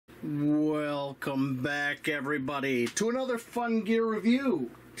Welcome back, everybody, to another fun gear review.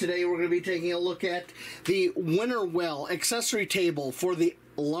 Today we're going to be taking a look at the Winnerwell accessory table for the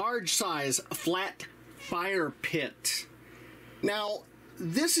large size flat fire pit. Now,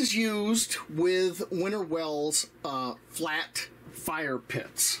 this is used with Winnerwell's flat fire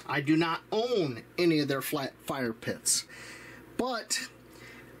pits. I do not own any of their flat fire pits, but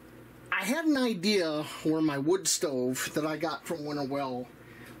I had an idea where my wood stove that I got from Winnerwell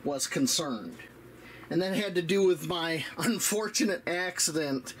was concerned, and that had to do with my unfortunate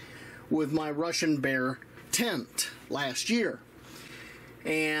accident with my Russian bear tent last year.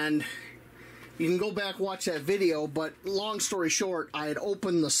 And you can go back watch that video, but long story short, I had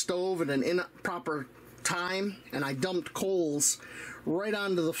opened the stove at an improper time and I dumped coals right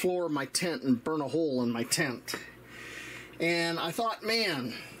onto the floor of my tent and burnt a hole in my tent. And I thought,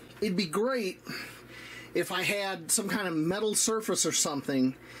 man, it'd be great if I had some kind of metal surface or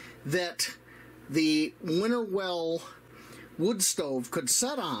something that the Winnerwell wood stove could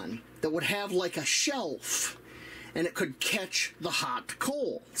set on that would have like a shelf and it could catch the hot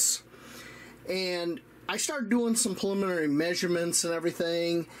coals. And I started doing some preliminary measurements and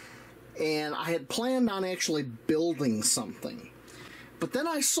everything, and I had planned on actually building something. But then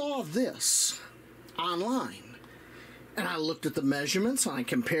I saw this online. And I looked at the measurements, and I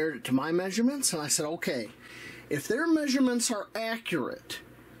compared it to my measurements, and I said, okay, if their measurements are accurate,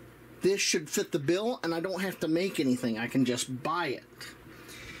 this should fit the bill, and I don't have to make anything. I can just buy it.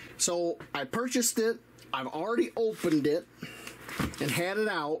 So I purchased it. I've already opened it and had it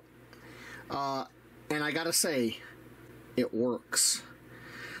out, and I gotta say, it works.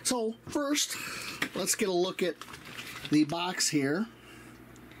 So first, let's get a look at the box here.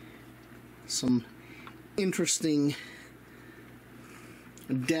 Some interesting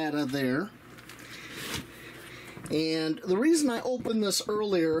data there. And the reason I opened this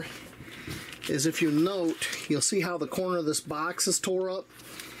earlier is, if you note, you'll see how the corner of this box is tore up.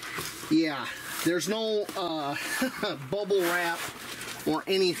 Yeah, there's no bubble wrap or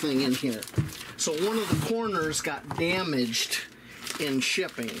anything in here. So one of the corners got damaged in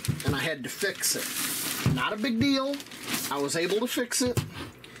shipping and I had to fix it. Not a big deal. I was able to fix it,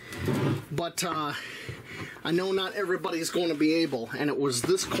 but I know not everybody's going to be able, and it was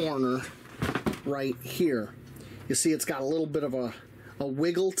this corner right here. You see it's got a little bit of a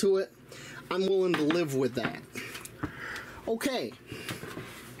wiggle to it. I'm willing to live with that. Okay,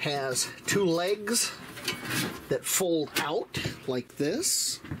 has two legs that fold out like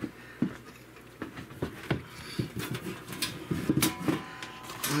this.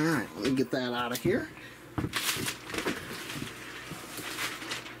 Alright, let me get that out of here.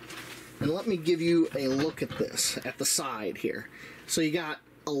 And let me give you a look at this, at the side here. So you got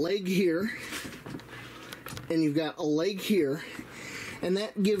a leg here, and you've got a leg here, and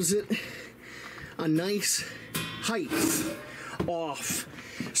that gives it a nice height off.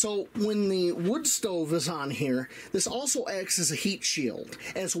 So when the wood stove is on here, this also acts as a heat shield,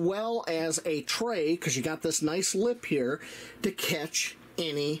 as well as a tray, because you got this nice lip here, to catch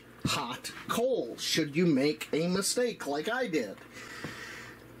any hot coals, should you make a mistake like I did.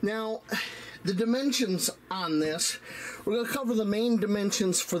 Now, the dimensions on this, we're going to cover the main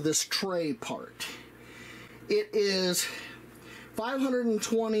dimensions for this tray part. It is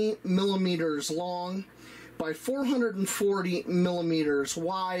 520 millimeters long by 440 millimeters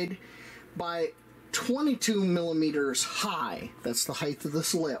wide by 22 millimeters high. That's the height of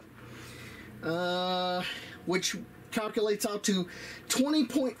this lip, which calculates out to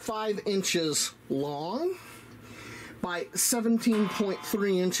 20.5 inches long by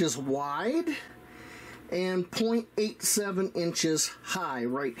 17.3 inches wide and 0.87 inches high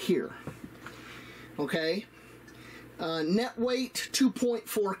right here. Okay, net weight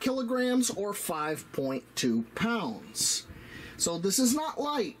 2.4 kilograms or 5.2 pounds. So this is not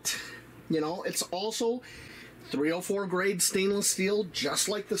light. You know, it's also 304 grade stainless steel, just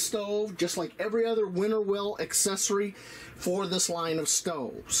like the stove, just like every other Winnerwell accessory for this line of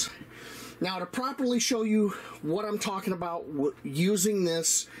stoves. Now, to properly show you what I'm talking about using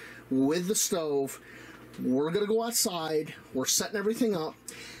this with the stove, we're going to go outside, we're setting everything up,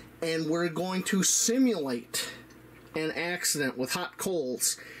 and we're going to simulate an accident with hot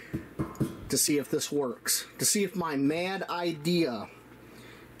coals to see if this works, to see if my mad idea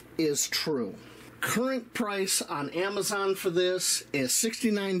is true. Current price on Amazon for this is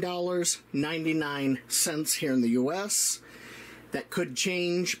 $69.99 here in the US. That could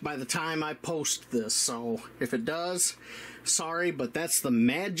change by the time I post this, so if it does, sorry, but that's the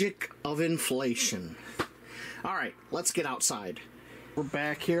magic of inflation. Alright, let's get outside. We're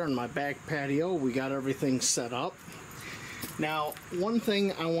back here on my back patio. We got everything set up. Now, one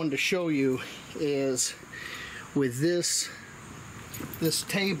thing I wanted to show you is with this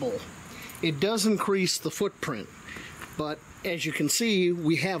table, it does increase the footprint, but as you can see,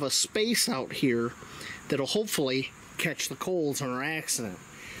 we have a space out here that'll hopefully catch the coals on our accident.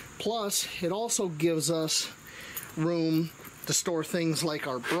 Plus, it also gives us room to store things like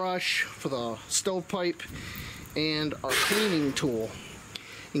our brush for the stovepipe and our cleaning tool.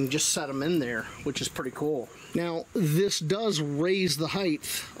 You can just set them in there, which is pretty cool. Now, this does raise the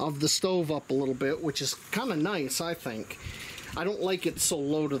height of the stove up a little bit, which is kind of nice, I think. I don't like it so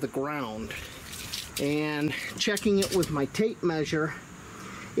low to the ground. And checking it with my tape measure,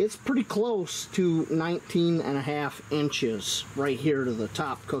 it's pretty close to 19.5 inches right here to the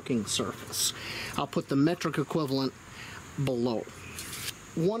top cooking surface. I'll put the metric equivalent below.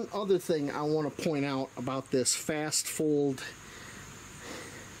 One other thing I want to point out about this fast fold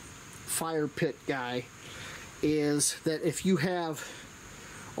fire pit guy is that if you have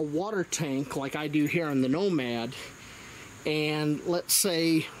a water tank like I do here on the Nomad, and let's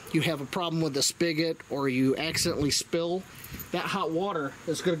say you have a problem with the spigot or you accidentally spill, that hot water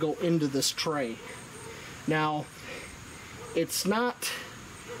is going to go into this tray. Now,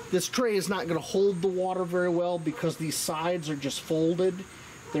 this tray is not going to hold the water very well because these sides are just folded.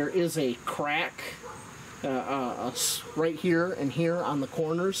 There is a crack right here and here on the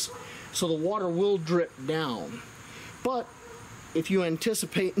corners, so the water will drip down. But if you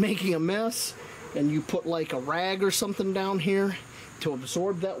anticipate making a mess and you put like a rag or something down here to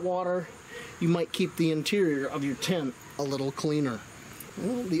absorb that water, you might keep the interior of your tent a little cleaner.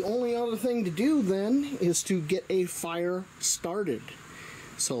 Well, the only other thing to do then is to get a fire started.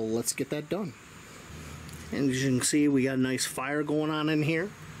 So let's get that done. And as you can see, we got a nice fire going on in here.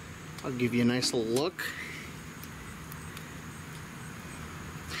 I'll give you a nice little look.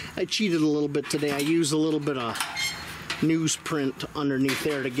 I cheated a little bit today. I used a little bit of newsprint underneath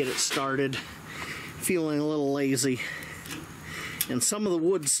there to get it started. Feeling a little lazy. And some of the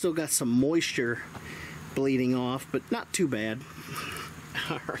wood still got some moisture bleeding off, but not too bad.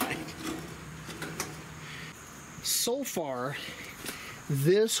 Alright. So far,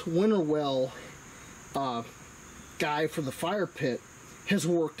 this Winnerwell guy for the fire pit has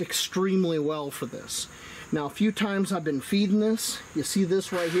worked extremely well for this. Now, a few times I've been feeding this. You see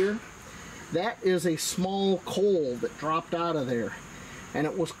this right here? That is a small coal that dropped out of there. And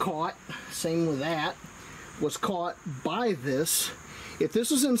it was caught, same with that, was caught by this. If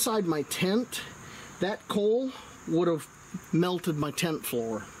this was inside my tent, that coal would have melted my tent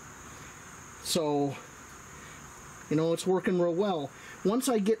floor. So, you know, it's working real well. Once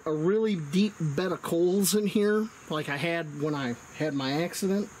I get a really deep bed of coals in here, like I had when I had my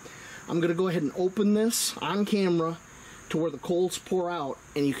accident, I'm going to go ahead and open this on camera to where the coals pour out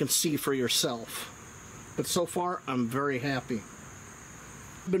and you can see for yourself. But so far, I'm very happy.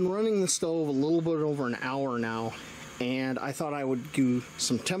 I've been running the stove a little bit over an hour now, and I thought I would do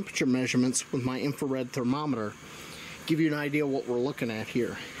some temperature measurements with my infrared thermometer, give you an idea what we're looking at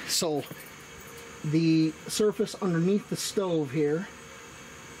here. So the surface underneath the stove here,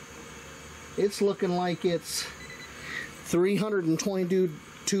 it's looking like it's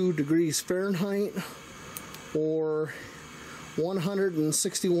 322 degrees Fahrenheit or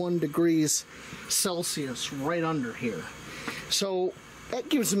 161 degrees Celsius right under here. So that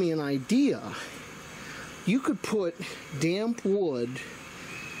gives me an idea. You could put damp wood,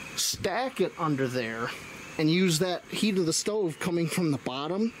 stack it under there, and use that heat of the stove coming from the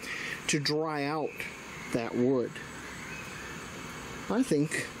bottom to dry out that wood. I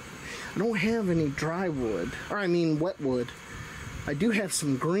think I don't have any dry wood, or I mean wet wood. I do have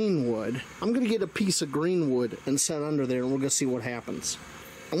some green wood. I'm going to get a piece of green wood and set under there, and we're going to see what happens.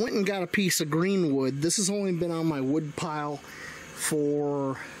 I went and got a piece of green wood. This has only been on my wood pile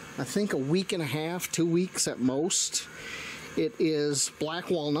for, I think, a week and a half, 2 weeks at most. It is black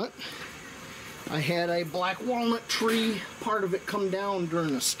walnut. I had a black walnut tree, part of it come down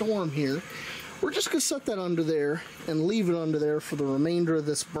during a storm here. We're just going to set that under there and leave it under there for the remainder of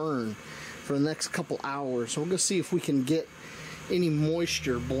this burn for the next couple hours. So we're going to see if we can get any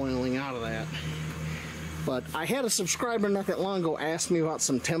moisture boiling out of that. But I had a subscriber not that long ago ask me about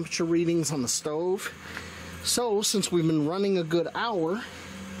some temperature readings on the stove. So since we've been running a good hour,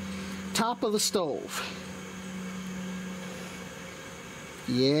 top of the stove.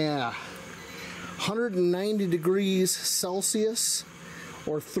 Yeah. 190 degrees Celsius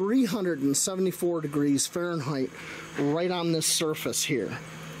or 374 degrees Fahrenheit right on this surface here.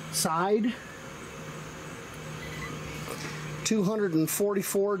 Side,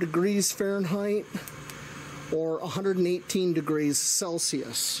 244 degrees Fahrenheit or 118 degrees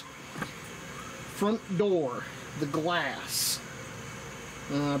Celsius. Front door, the glass.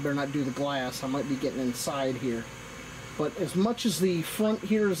 I better not do the glass. I might be getting inside here. But as much as the front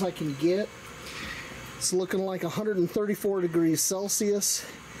here as I can get, it's looking like 134 degrees Celsius,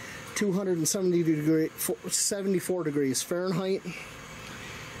 74 degrees Fahrenheit.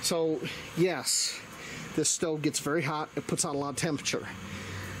 So yes, this stove gets very hot. It puts out a lot of temperature.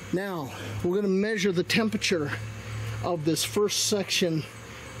 Now we're going to measure the temperature of this first section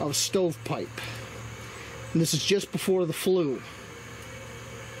of stovepipe. And this is just before the flue.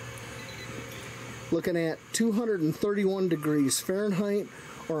 Looking at 231 degrees Fahrenheit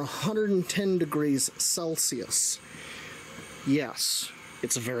or 110 degrees Celsius. Yes,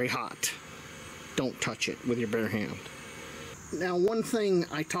 it's very hot. Don't touch it with your bare hand. Now, one thing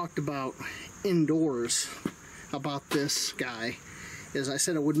I talked about indoors about this guy is I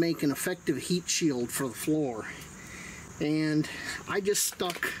said it would make an effective heat shield for the floor. And I just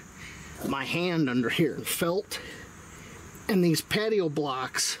stuck my hand under here and felt, and these patio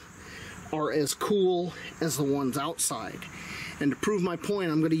blocks are as cool as the ones outside. And to prove my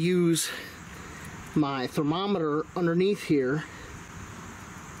point, I'm going to use my thermometer underneath here,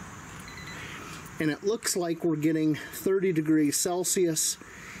 and it looks like we're getting 30 degrees Celsius,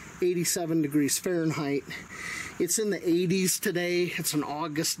 87 degrees Fahrenheit. It's in the 80s today. It's an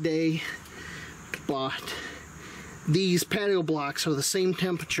August day, but these patio blocks are the same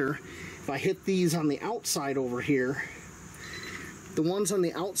temperature. If I hit these on the outside over here, the ones on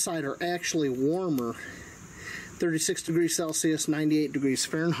the outside are actually warmer. 36 degrees Celsius, 98 degrees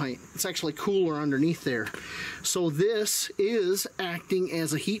Fahrenheit. It's actually cooler underneath there. So this is acting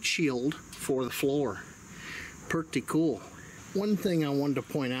as a heat shield for the floor. Pretty cool. One thing I wanted to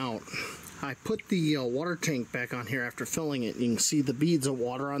point out, I put the water tank back on here after filling it. You can see the beads of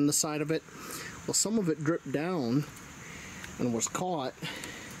water on the side of it. Well, some of it dripped down and was caught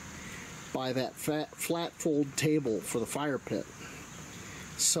by that flat fold table for the fire pit.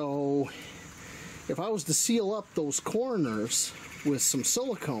 So if I was to seal up those corners with some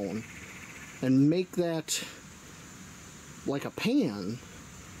silicone and make that like a pan,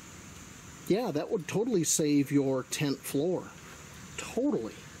 yeah, that would totally save your tent floor.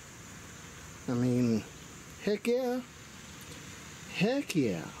 Totally. I mean, heck yeah. Heck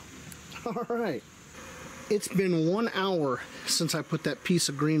yeah. All right. It's been 1 hour since I put that piece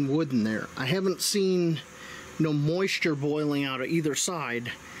of green wood in there. I haven't seen no moisture boiling out of either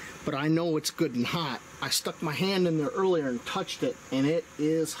side, but I know it's good and hot. I stuck my hand in there earlier and touched it, and it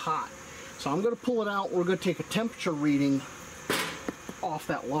is hot. So I'm going to pull it out. We're going to take a temperature reading off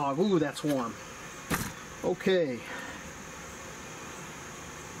that log. Ooh, that's warm. Okay.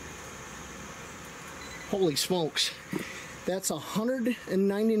 Holy smokes. That's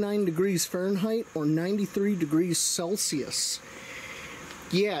 199 degrees Fahrenheit or 93 degrees Celsius.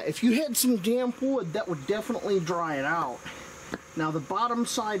 Yeah, if you had some damp wood, that would definitely dry it out. Now the bottom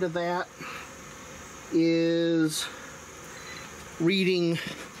side of that is reading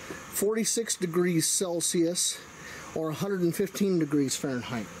 46 degrees Celsius or 115 degrees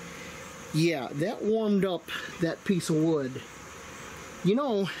Fahrenheit. Yeah, that warmed up that piece of wood. You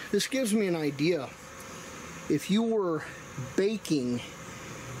know, this gives me an idea. If you were baking,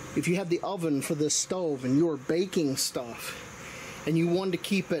 if you had the oven for this stove and you were baking stuff and you wanted to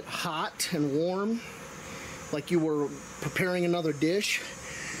keep it hot and warm, like you were preparing another dish,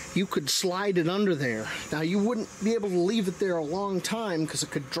 you could slide it under there. Now you wouldn't be able to leave it there a long time because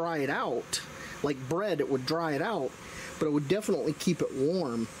it could dry it out. Like bread, it would dry it out, but it would definitely keep it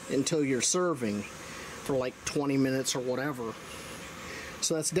warm until you're serving for like 20 minutes or whatever.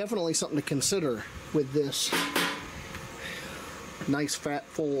 So that's definitely something to consider with this nice flat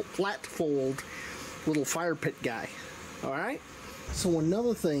fold little fire pit guy. Alright? So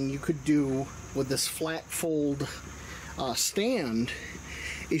another thing you could do with this flat fold stand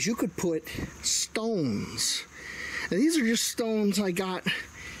is you could put stones. And these are just stones I got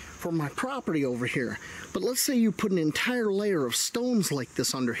from my property over here. But let's say you put an entire layer of stones like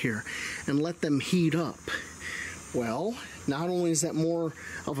this under here and let them heat up. Well, not only is that more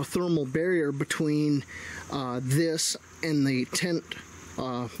of a thermal barrier between this and the tent,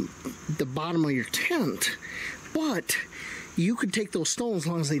 the bottom of your tent, but you could take those stones, as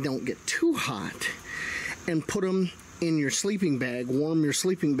long as they don't get too hot, and put them in your sleeping bag, warm your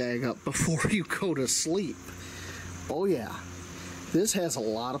sleeping bag up before you go to sleep. Oh yeah, this has a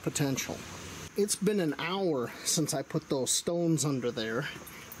lot of potential. It's been an hour since I put those stones under there.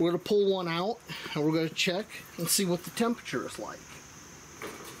 We're going to pull one out and we're going to check and see what the temperature is like.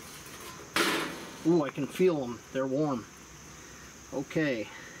 Ooh, I can feel them. They're warm. Okay.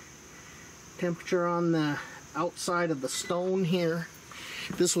 Temperature on the outside of the stone here.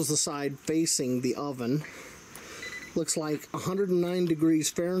 This was the side facing the oven. Looks like 109 degrees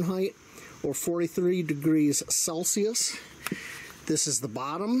Fahrenheit or 43 degrees Celsius. This is the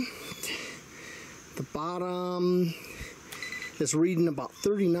bottom. The bottom is reading about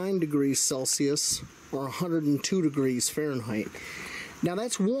 39 degrees Celsius or 102 degrees Fahrenheit. Now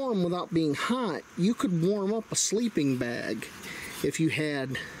that's warm without being hot. You could warm up a sleeping bag if you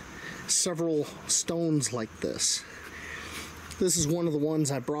had several stones like this. This is one of the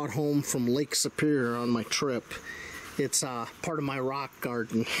ones I brought home from Lake Superior on my trip. It's part of my rock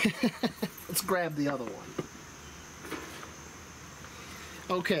garden. Let's grab the other one.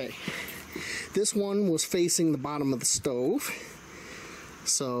 Okay, this one was facing the bottom of the stove.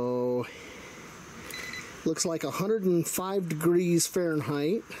 So, looks like 105 degrees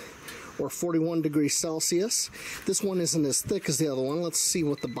Fahrenheit or 41 degrees Celsius. This one isn't as thick as the other one. Let's see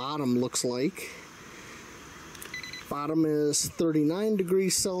what the bottom looks like. Bottom is 39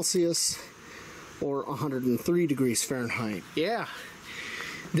 degrees Celsius or 103 degrees Fahrenheit. Yeah,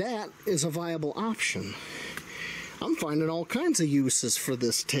 that is a viable option. I'm finding all kinds of uses for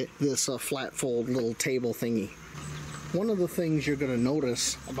this flat fold little table thingy. One of the things you're going to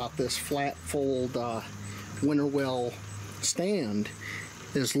notice about this flat fold Winnerwell stand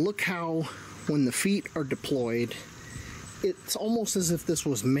is look how when the feet are deployed, it's almost as if this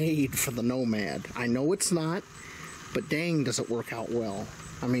was made for the Nomad. I know it's not, but dang does it work out well.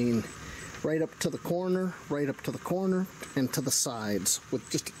 I mean, right up to the corner, right up to the corner, and to the sides with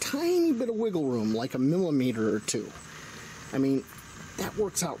just a tiny bit of wiggle room, like a millimeter or two. I mean, that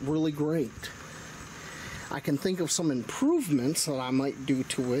works out really great. I can think of some improvements that I might do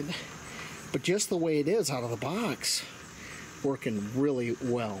to it, but just the way it is out of the box, working really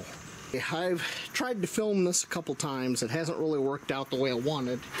well. I've tried to film this a couple times. It hasn't really worked out the way I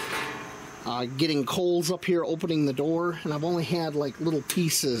wanted. Getting coals up here, opening the door, and I've only had like little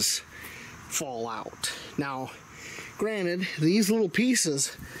pieces fall out. Now, granted, these little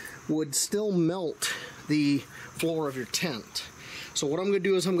pieces would still melt the floor of your tent. So what I'm going to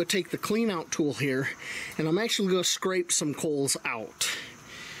do is I'm going to take the clean out tool here, and I'm actually going to scrape some coals out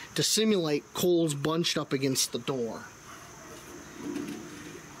to simulate coals bunched up against the door.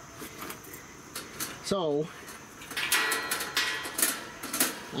 So,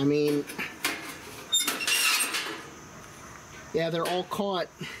 I mean, yeah, they're all caught.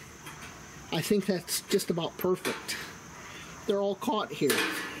 I think that's just about perfect. They're all caught here.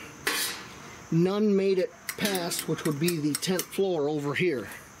 None made it past, which would be the tent floor over here.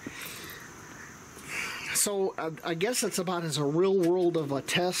 So I guess it's about as a real world of a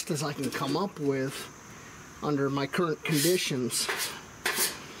test as I can come up with under my current conditions.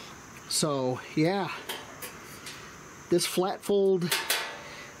 So yeah, this flat fold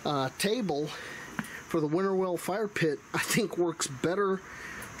table for the Winnerwell fire pit I think works better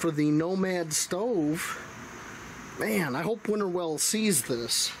for the Nomad stove. Man, I hope Winnerwell sees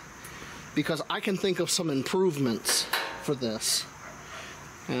this, because I can think of some improvements for this.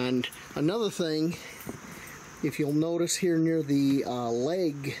 And another thing, if you'll notice here near the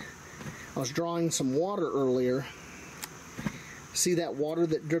leg, I was drawing some water earlier. See that water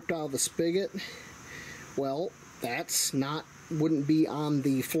that dripped out of the spigot? Well, that's wouldn't be on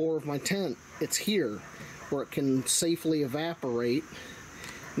the floor of my tent. It's here, where it can safely evaporate.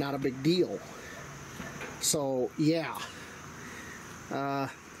 Not a big deal. So, yeah.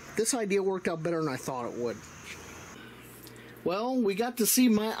 This idea worked out better than I thought it would. Well, we got to see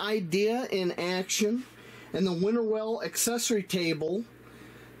my idea in action, and the Winnerwell accessory table,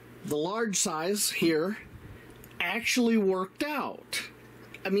 the large size here, actually worked out.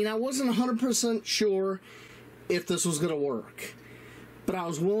 I mean, I wasn't 100% sure if this was going to work, but I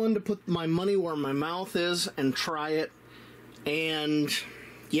was willing to put my money where my mouth is and try it, and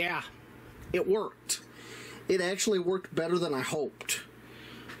yeah, it worked. It actually worked better than I hoped.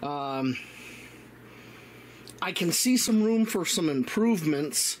 I can see some room for some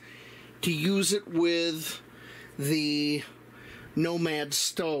improvements to use it with the Nomad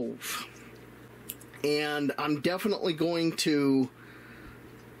stove. And I'm definitely going to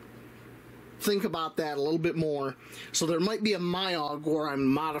think about that a little bit more. So there might be a MyOG where I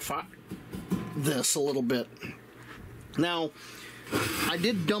modify this a little bit. Now, I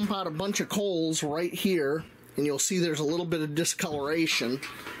did dump out a bunch of coals right here, and you'll see there's a little bit of discoloration.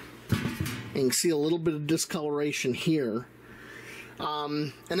 And you can see a little bit of discoloration here.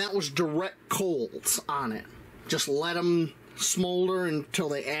 And that was direct coals on it. Just let them smolder until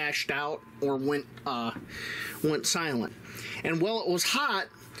they ashed out or went silent. And while it was hot,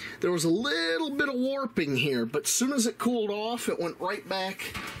 there was a little bit of warping here, but as soon as it cooled off, it went right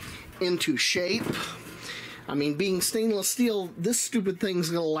back into shape. I mean, being stainless steel, this stupid thing's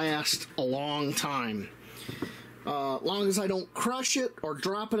gonna last a long time. Long as I don't crush it or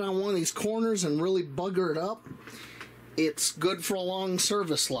drop it on one of these corners and really bugger it up, it's good for a long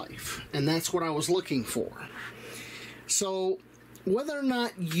service life, and that's what I was looking for. So whether or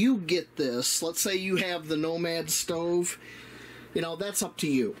not you get this, let's say you have the Nomad stove, you know, that's up to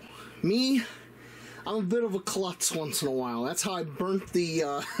you. Me, I'm a bit of a klutz once in a while. That's how I burnt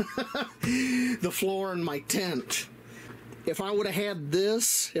the the floor in my tent. If I would have had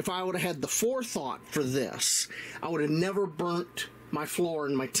this, if I would have had the forethought for this, I would have never burnt my floor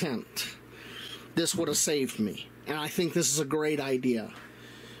in my tent. This would have saved me. And I think this is a great idea.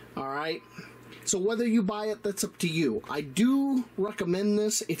 Alright? So whether you buy it, that's up to you. I do recommend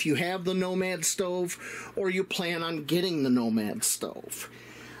this if you have the Nomad stove or you plan on getting the Nomad stove.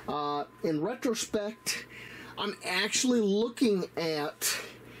 In retrospect, I'm actually looking at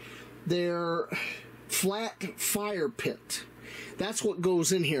their flat fire pit. That's what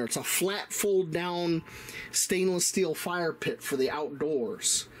goes in here. It's a flat fold down stainless steel fire pit for the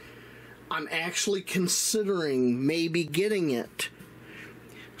outdoors. I'm actually considering maybe getting it.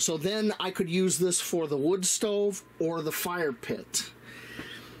 So then I could use this for the wood stove or the fire pit.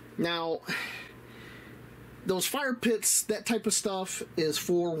 Now, those fire pits, that type of stuff is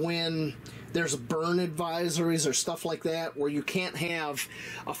for when there's burn advisories or stuff like that where you can't have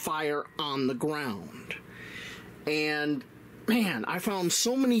a fire on the ground. And man, I found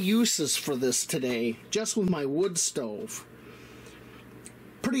so many uses for this today just with my wood stove.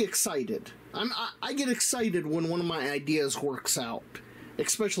 Pretty excited. I get excited when one of my ideas works out,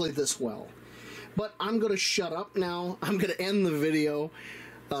 especially this well. But I'm going to shut up now. I'm going to end the video.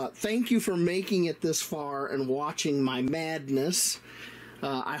 Thank you for making it this far and watching my madness.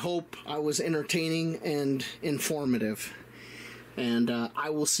 I hope I was entertaining and informative. And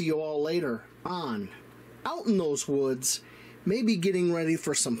I will see you all later on out in those woods, maybe getting ready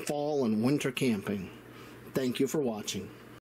for some fall and winter camping. Thank you for watching.